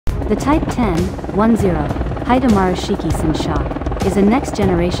The Type 10-10 Hidemaru Shiki is a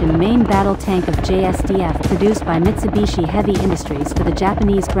next-generation main battle tank of JSDF produced by Mitsubishi Heavy Industries for the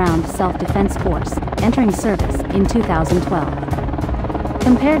Japanese Ground Self-Defense Force, entering service in 2012.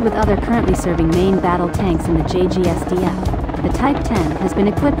 Compared with other currently serving main battle tanks in the JGSDF, the Type 10 has been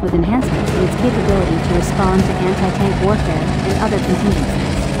equipped with enhancements in its capability to respond to anti-tank warfare and other contingencies.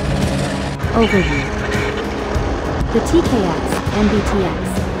 Overview. The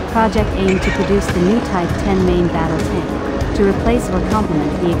TKX-MBTX project aimed to produce the new Type 10 main battle tank, to replace or complement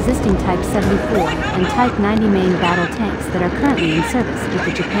the existing Type 74 and Type 90 main battle tanks that are currently in service with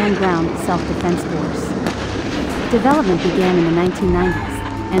the Japan Ground Self-Defense Force. Development began in the 1990s,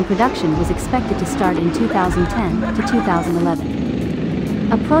 and production was expected to start in 2010 to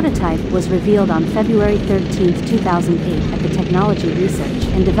 2011. A prototype was revealed on February 13, 2008 at the Technology Research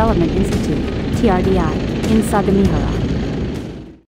and Development Institute, TRDI, in Sagamihara.